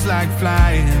feels like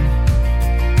flying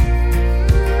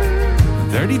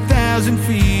 30,000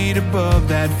 feet above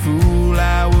that fool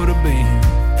I would have been.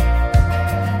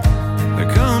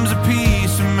 There comes a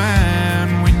peace of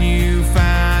mind when you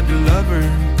find a lover,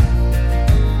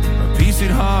 a peace at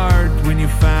heart when you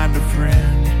find a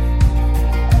friend.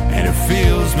 And it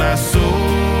fills my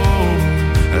soul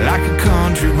like a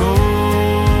country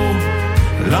road,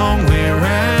 a long way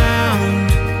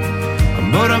around,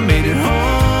 but I made it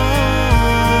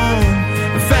home.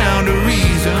 I found a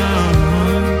reason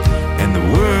and the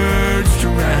words to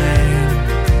write.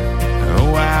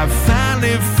 Oh, I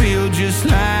finally feel just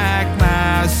like my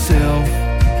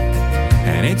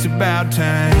about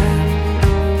time.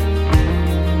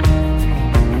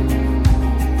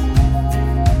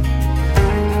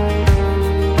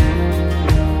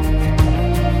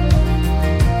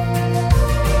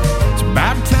 It's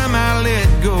about time I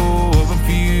let go of a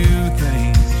few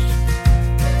things.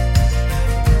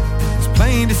 It's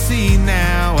plain to see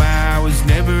now I was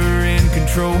never in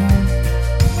control.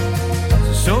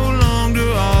 So long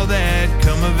to all that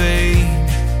come of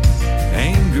age,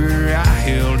 anger I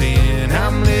held in.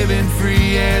 I'm living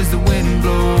free as the wind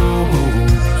blows,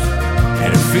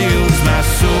 and it fills my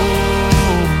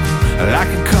soul like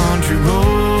a country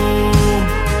road.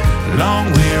 A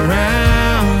long way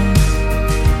around,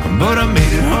 but I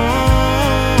made it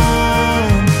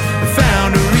home. I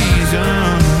found a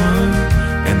reason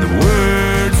and the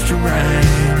words to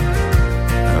rhyme.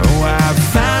 Oh, I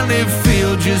finally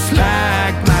feel just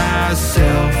like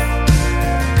myself,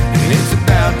 and it's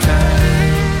about time.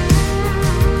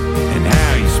 And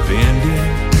how you spend it,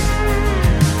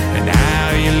 and how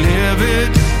you live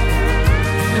it,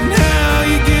 and how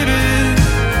you give it.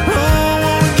 Oh, I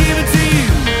wanna give it to you.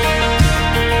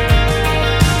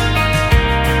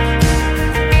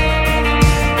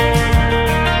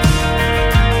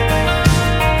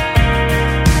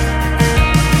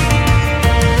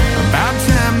 About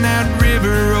time that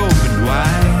river opened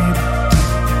wide.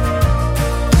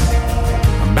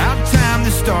 About time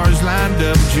the stars lined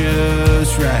up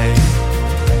just right,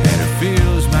 and it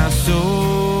fills my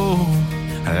soul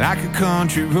like a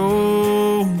country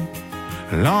road.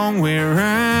 A long way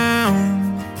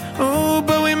around, oh,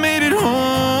 but we made it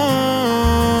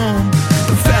home.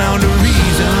 We found a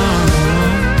reason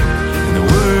and the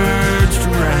words to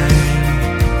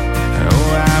write.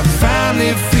 Oh, I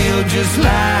finally feel just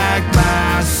like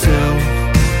myself.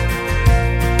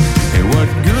 Hey, what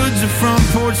good's a front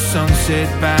porch sunset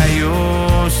by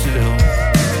yourself?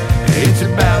 It's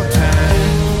about time.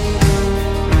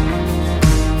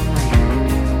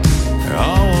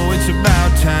 Oh, it's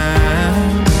about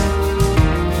time.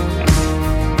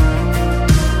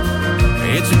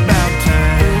 It's about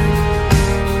time.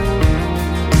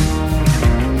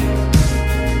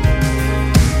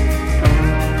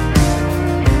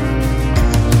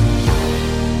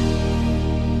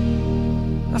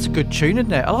 That's a good tune,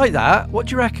 isn't it? I like that. What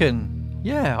do you reckon?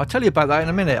 Yeah, I'll tell you about that in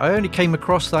a minute. I only came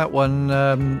across that one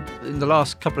in the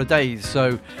last couple of days,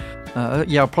 so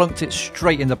yeah, I plunked it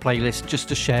straight in the playlist just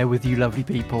to share with you lovely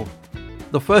people.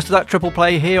 The first of that triple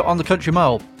play here on the Country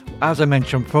Mile, as I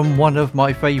mentioned, from one of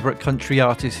my favourite country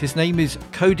artists. His name is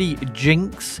Cody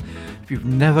Jinks. If you've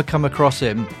never come across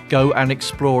him, go and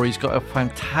explore. He's got a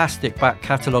fantastic back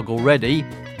catalogue already.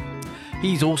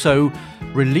 He's also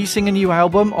releasing a new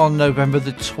album on November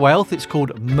the 12th. It's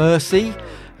called Mercy,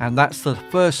 and that's the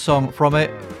first song from it.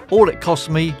 All It Cost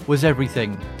Me Was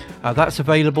Everything. That's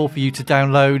available for you to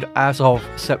download as of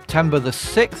September the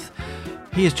 6th.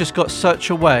 He has just got such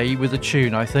a way with the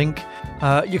tune, I think.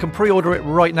 You can pre-order it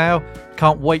right now.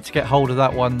 Can't wait to get hold of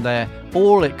that one there.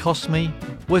 All It Cost Me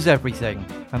Was Everything.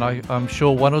 And I'm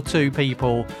sure one or two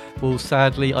people will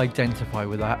sadly identify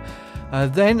with that.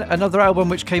 Then another album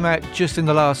which came out just in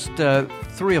the last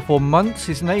 3 or 4 months.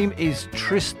 His name is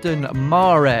Tristan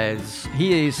Mares.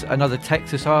 He is another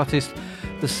Texas artist.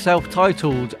 The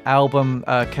self-titled album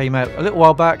came out a little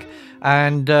while back,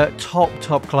 and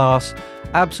top class,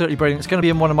 absolutely brilliant. It's going to be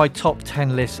in one of my top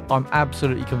 10 lists, I'm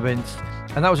absolutely convinced.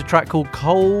 And that was a track called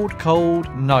Cold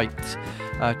Cold Night.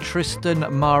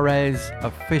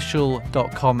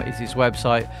 TristanMaresOfficial.com is his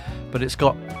website, but it's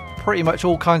got pretty much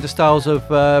all kinds of styles of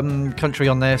country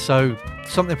on there, so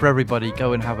something for everybody.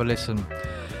 Go and have a listen.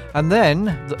 And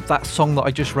then that song that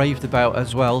I just raved about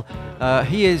as well,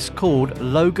 he is called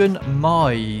Logan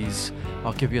Mize.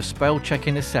 I'll give you a spell check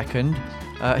in a second.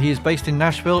 He is based in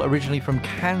Nashville, originally from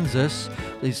Kansas.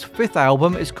 His 5th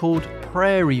album is called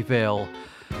Prairieville.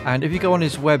 And if you go on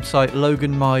his website,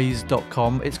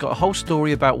 loganmize.com, it's got a whole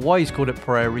story about why he's called it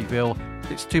Prairieville.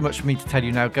 It's too much for me to tell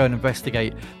you now. Go and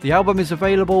investigate. The album is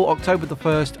available October the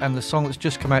 1st, and the song that's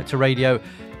just come out to radio,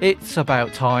 It's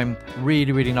About Time.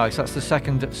 Really, really nice. That's the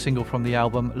second single from the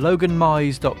album.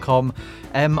 loganmize.com,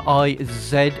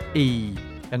 M-I-Z-E.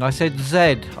 And I said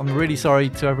Z. I'm really sorry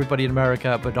to everybody in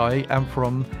America, but I am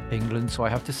from England, so I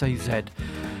have to say Z.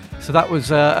 So that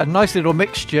was a nice little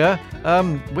mixture.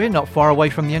 We're not far away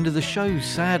from the end of the show,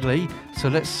 sadly. So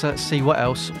let's see what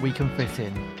else we can fit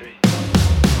in.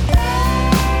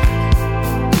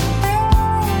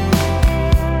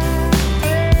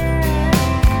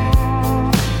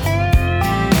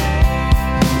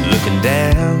 Looking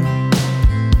down,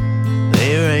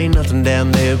 there ain't nothing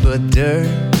down there but dirt.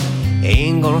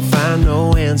 Ain't gonna find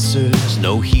no answers,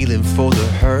 no healing for the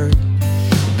hurt.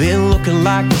 been looking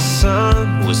like the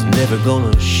sun was never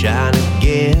gonna shine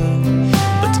again.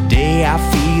 But today I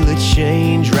feel a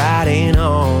change riding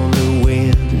on the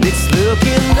wind. It's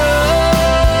looking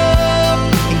up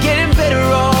and getting better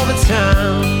all the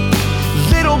time.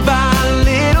 Little by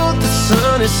little the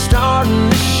sun is starting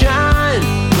to shine.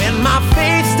 When my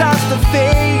faith starts to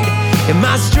fade and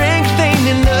my strength ain't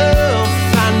enough,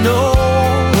 I know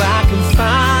I can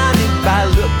find it by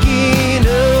looking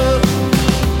up.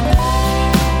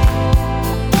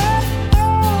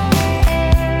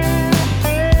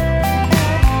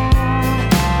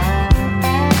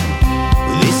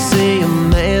 They say a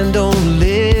man don't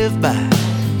live by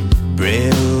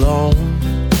bread alone.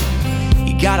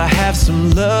 You gotta have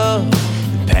some love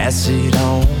and pass it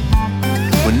on.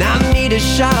 When I need a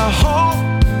shot of hope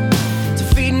to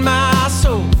feed my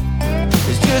soul,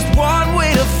 there's just one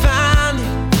way to find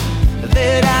it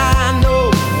that I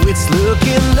know. It's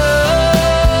looking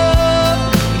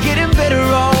up, getting better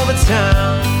all the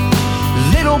time.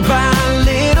 Little by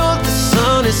little the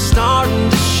sun is starting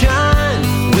to shine.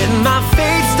 When my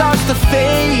faith starts to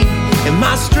fade and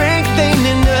my strength ain't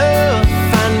enough,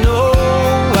 I know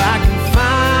I can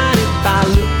find it by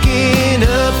looking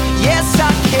up. Yes,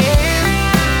 I can.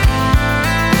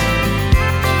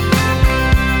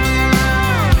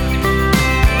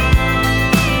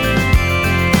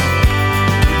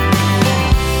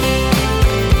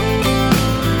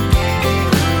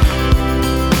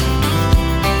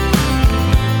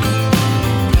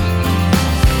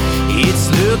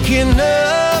 Looking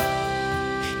up,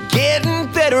 getting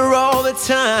better all the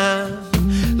time.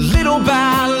 Little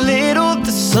by little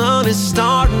the sun is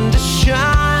starting to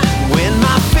shine. When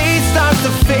my faith starts to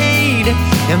fade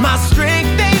and my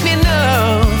strength ain't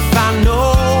enough, I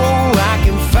know I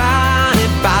can find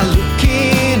it by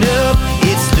looking up.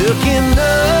 It's looking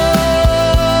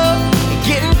up,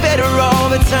 getting better all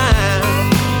the time.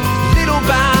 Little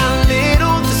by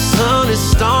little the sun is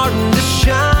starting to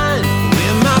shine.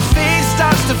 When my faith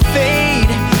starts to fade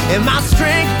and my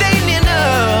strength ain't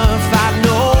enough, I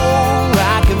know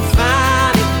I can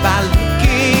find it by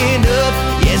looking up.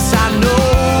 Yes, I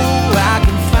know I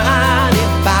can find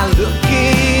it by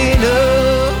looking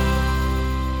up.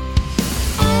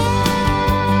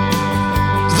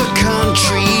 The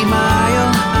Country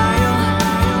Mile.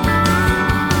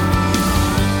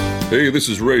 Hey, this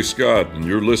is Ray Scott, and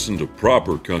you're listening to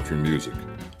Proper Country Music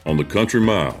on the Country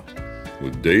Mile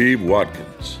with Dave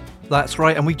Watkins. That's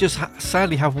right, and we just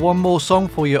sadly have one more song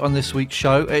for you on this week's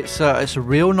show. It's a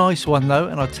real nice one though,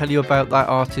 and I'll tell you about that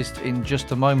artist in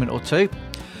just a moment or two.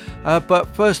 But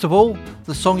first of all,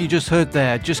 the song you just heard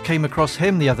there, just came across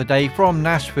him the other day from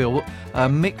Nashville,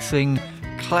 mixing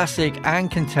classic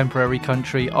and contemporary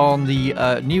country on the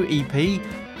new EP,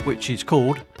 which is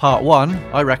called Part 1.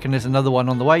 I reckon there's another one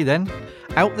on the way then.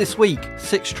 Out this week,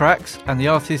 6 tracks, and the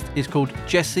artist is called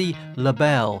Jesse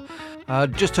LaBelle.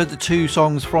 Just heard the 2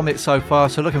 songs from it so far,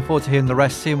 so looking forward to hearing the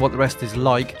rest, seeing what the rest is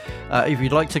like. If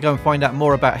you'd like to go and find out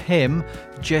more about him,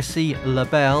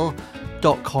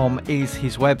 jesselabelle.com is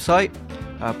his website.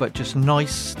 But just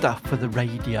nice stuff for the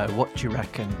radio, what do you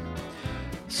reckon?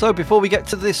 So before we get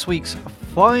to this week's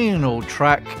final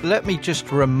track, let me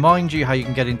just remind you how you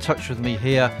can get in touch with me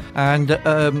here. And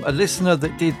a listener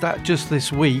that did that just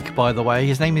this week, by the way,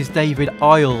 his name is David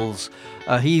Isles.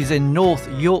 He's in North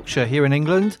Yorkshire here in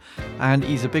England, and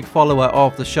he's a big follower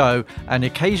of the show, and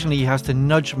occasionally he has to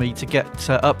nudge me to get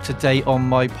up to date on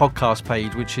my podcast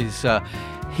page, which is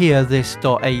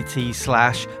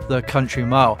hearthis.at/The Country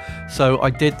Mile. So I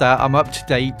did that. I'm up to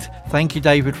date. Thank you,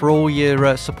 David, for all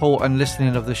your support and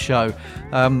listening of the show.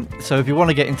 So if you want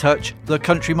to get in touch,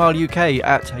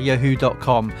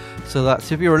 thecountrymileuk@yahoo.com. So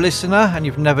that's if you're a listener and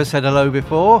you've never said hello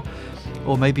before,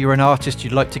 or maybe you're an artist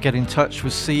you'd like to get in touch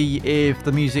with, see if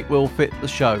the music will fit the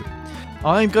show.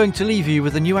 I'm going to leave you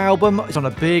with a new album. It's on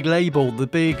a big label, the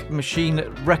Big Machine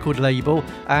record label,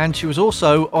 and she was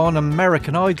also on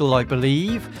American Idol, I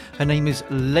believe. Her name is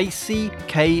Lacey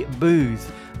K.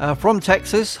 Booth. From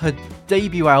Texas. Her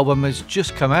debut album has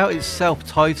just come out. It's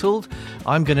self-titled.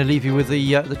 I'm going to leave you with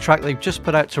the track they've just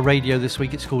put out to radio this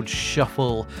week. It's called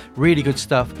Shuffle. Really good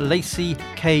stuff.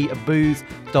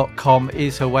 LaceyKBooth.com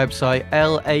is her website.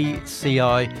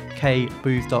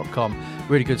 LACIKBooth.com.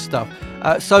 Really good stuff.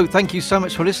 So thank you so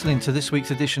much for listening to this week's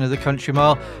edition of The Country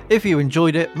Mile. If you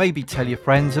enjoyed it, maybe tell your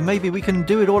friends, and maybe we can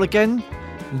do it all again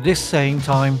this same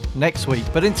time next week.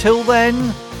 But until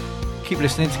then, keep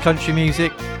listening to country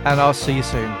music, and I'll see you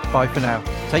soon. Bye for now.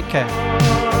 Take care.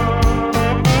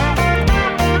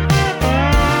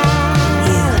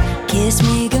 You kiss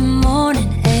me good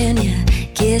morning and you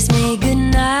kiss me good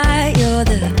night. You're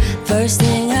the first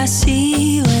thing I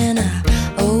see when I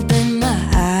open my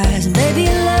eyes.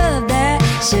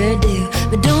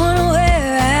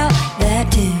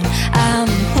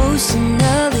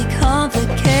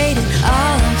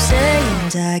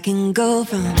 go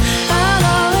from I'll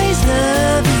always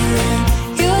love you and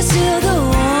you're still the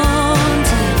one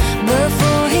to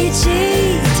before he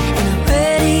cheats and I'm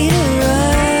ready to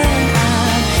run.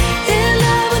 I'm in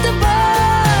love with the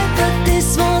boy, but this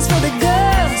one's for the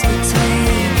girls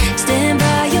between. Stand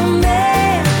by your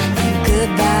man and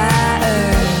goodbye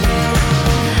Earth.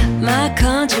 My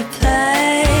country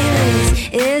playlist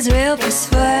is real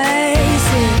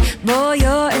persuasive. Boy,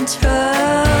 you're in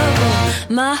trouble.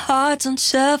 My heart's on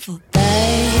shuffle, babe.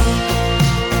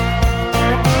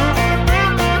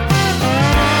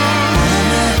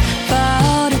 I'ma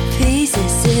fall to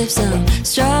pieces, sip some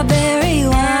strawberry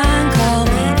wine. Call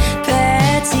me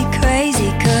Patsy crazy,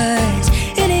 'cause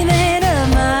any man of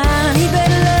mine, he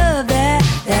better love that,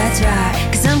 that's right.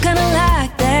 'Cause I'm kinda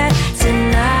like that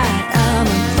tonight. I'm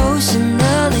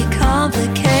emotionally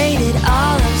complicated.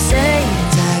 All I'm saying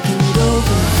is I can go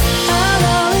for I'll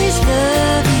always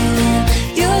love you and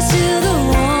you're still the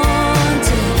one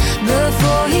to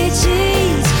before he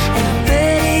cheats and I'm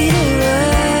ready to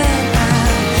run. I'm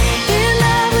in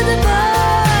love with the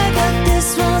boy, but this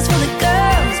one's for the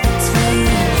girls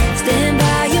between. Stand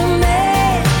by your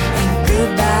man and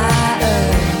goodbye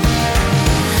Earth.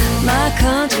 My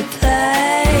country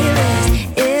playlist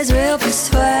is real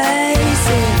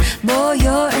persuasive. Boy,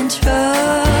 you're in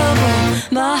trouble.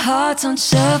 My heart's on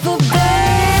shuffle, babe.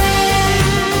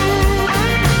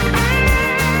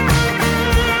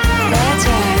 That's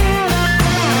right.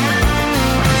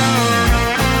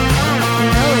 You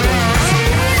know it is.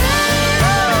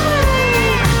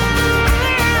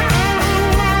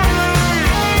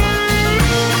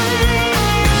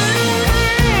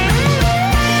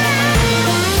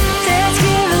 There's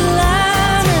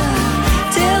Carolina,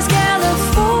 there's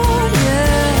California.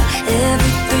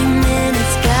 Every 3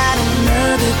 minutes got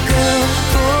another girl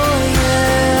for you.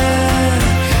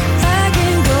 I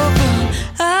can go from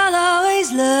I'll always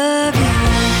love you.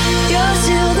 You're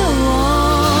still the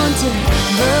one to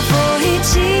before he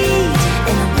cheats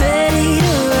and I'm ready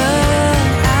to run.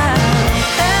 I'll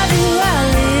have you, I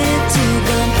live to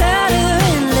gunpowder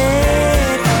and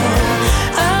lead.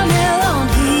 Oh, I'm hell on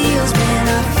heels when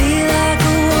I feel like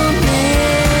a woman.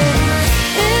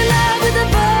 In love with the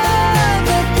boy,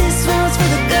 but this one's for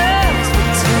the girls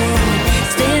between.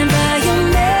 Stand by your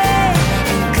man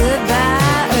and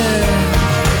goodbye Earth.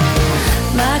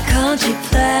 My country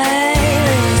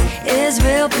playlist is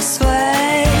real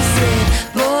persuasive.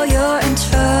 Boy, you're in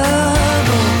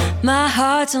trouble. My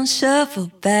heart's on shuffle,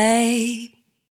 babe.